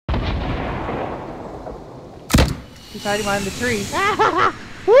He's hiding behind the tree.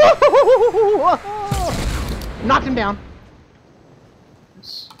 Knocked him down.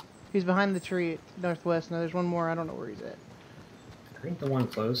 He's behind the tree at northwest. Now there's one more. I don't know where he's at. I think the one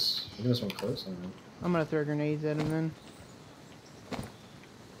close. I think there's one close. I don't know. I'm gonna throw grenades at him then.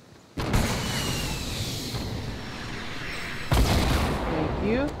 Thank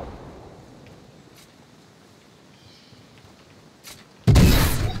you.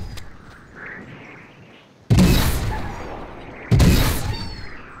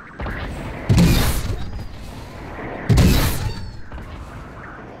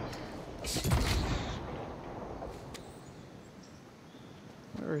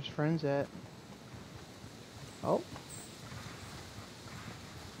 Where are his friends at? Oh.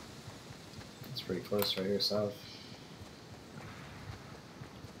 It's pretty close right here, south.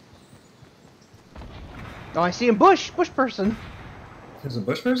 Oh, I see him. Bush person. There's a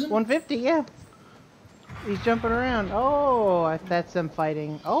bush person? 150, yeah. He's jumping around. Oh, that's them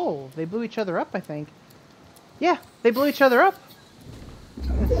fighting. Oh, they blew each other up, I think. Yeah, they blew each other up.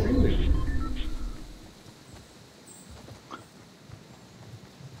 Really?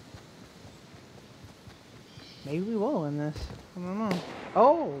 Maybe we will win this. I don't know.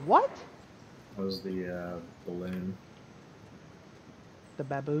 Oh, what? That was the balloon. The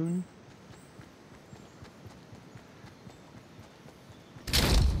baboon.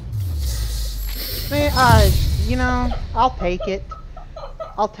 Man, you know, I'll take it.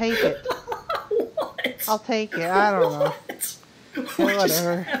 I'll take it. What? I'll take it. I don't know. What? Yeah, What just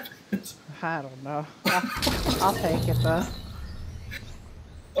whatever. happened? I don't know. I'll take it though.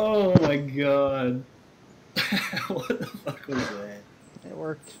 Oh my god. What the fuck was that? It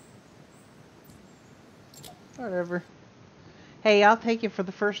worked. Whatever. Hey, I'll take it for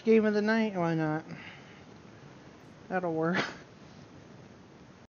the first game of the night. Why not? That'll work.